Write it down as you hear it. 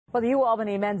Well, the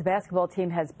UAlbany men's basketball team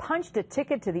has punched a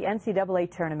ticket to the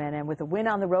NCAA tournament, and with a win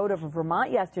on the road over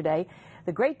Vermont yesterday,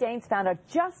 the Great Danes found out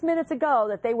just minutes ago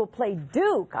that they will play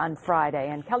Duke on Friday.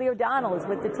 And Kelly O'Donnell is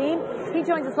with the team. He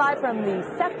joins us live from the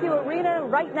Sefcu Arena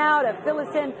right now to fill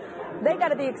us in. They got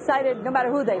to be excited no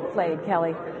matter who they've played,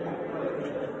 Kelly.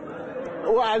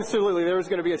 Well, absolutely. There was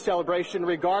going to be a celebration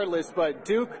regardless, but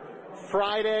Duke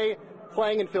Friday,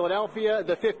 playing in Philadelphia,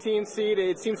 the 15 seed.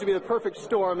 It seems to be the perfect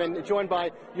storm, and joined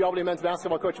by UAlbany men's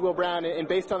basketball coach Will Brown. And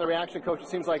based on the reaction, Coach, it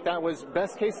seems like that was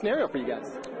best case scenario for you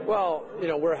guys. Well, you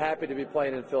know, we're happy to be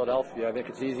playing in Philadelphia. I think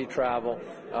it's easy travel.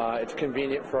 It's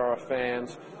convenient for our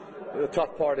fans. The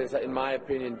tough part is, in my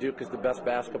opinion, Duke is the best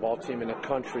basketball team in the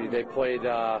country. They played,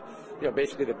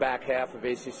 basically the back half of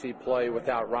ACC play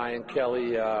without Ryan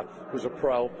Kelly, who's a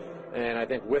pro. And I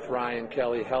think with Ryan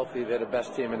Kelly healthy, they're the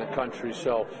best team in the country.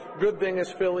 So good thing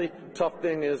is Philly, tough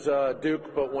thing is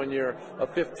Duke. But when you're a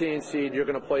 15 seed, you're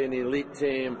going to play an elite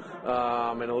team,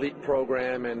 an elite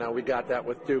program, and we got that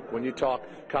with Duke. When you talk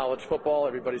college football,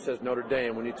 everybody says Notre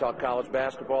Dame. When you talk college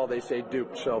basketball, they say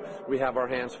Duke. So we have our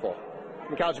hands full.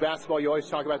 In college basketball, you always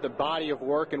talk about the body of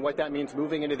work and what that means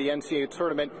moving into the NCAA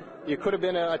tournament. You could have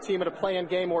been a team at a play-in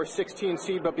game or a 16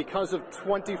 seed, but because of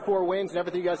 24 wins and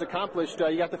everything you guys accomplished,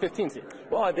 you got the 15 seed.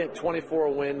 Well, I think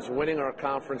 24 wins, winning our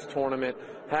conference tournament,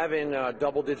 having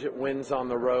double-digit wins on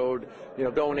the road,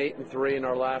 going 8-3 in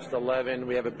our last 11.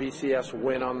 We have a BCS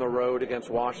win on the road against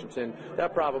Washington.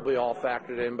 That probably all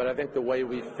factored in, but I think the way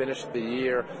we finished the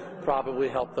year probably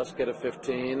helped us get a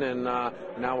 15, and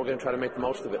now we're going to try to make the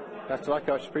most of it. Best of luck,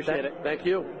 Coach. Appreciate it. Thank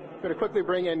you. I'm going to quickly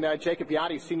bring in Jacob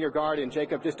Piatti, senior guard. And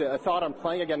Jacob, just a thought on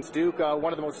playing against Duke,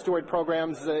 one of the most storied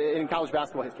programs in college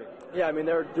basketball history. Yeah, I mean,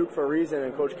 they're Duke for a reason,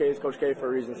 and Coach K is Coach K for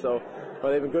a reason. So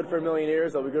they've been good for a million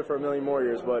years. They'll be good for a million more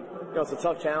years. But, it's a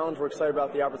tough challenge. We're excited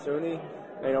about the opportunity.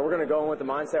 And, we're going to go in with the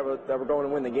mindset that we're going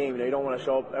to win the game. You don't want to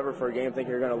show up ever for a game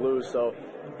thinking you're going to lose. So,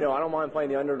 I don't mind playing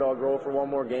the underdog role for one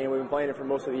more game. We've been playing it for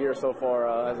most of the year so far,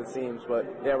 as it seems. But,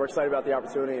 yeah, we're excited about the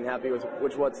opportunity and happy with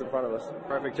what's in front of us.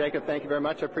 Perfect. Jacob, thank you very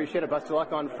much. I appreciate it. Best of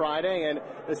luck on Friday. And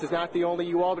this is not the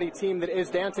only UAlbany team that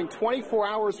is dancing. 24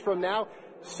 hours from now,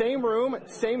 same room,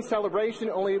 same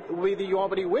celebration, only will be the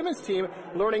UAlbany women's team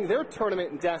learning their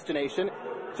tournament destination.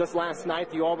 Just last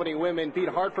night, the UAlbany women beat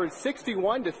Hartford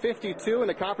 61-52 in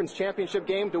the conference championship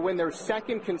game to win their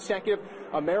second consecutive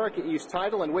America East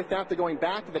title. And with that, they're going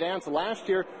back to the dance. Last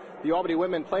year, the UAlbany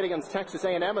women played against Texas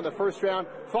A&M in the first round,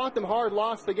 fought them hard,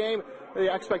 lost the game. The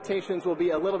expectations will be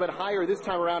a little bit higher this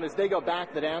time around as they go back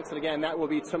to the dance. And again, that will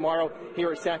be tomorrow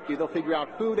here at Sefcu. They'll figure out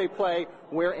who they play,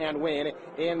 where, and when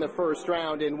in the first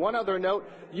round. And one other note,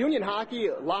 Union Hockey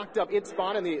locked up its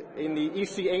spot in the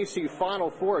ECAC Final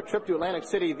Four, a trip to Atlantic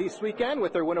City this weekend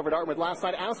with their win over Dartmouth last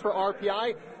night. As for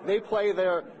RPI, they play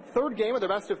their third game of their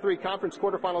best-of-3 conference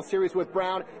quarterfinal series with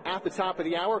Brown at the top of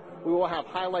the hour. We will have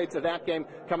highlights of that game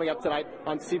coming up tonight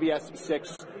on CBS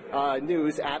 6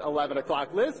 News at 11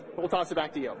 o'clock. Liz, we'll toss it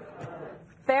back to you.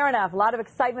 Fair enough. A lot of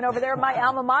excitement over there. My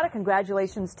alma mater.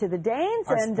 Congratulations to the Danes.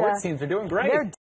 Our sports teams are doing great.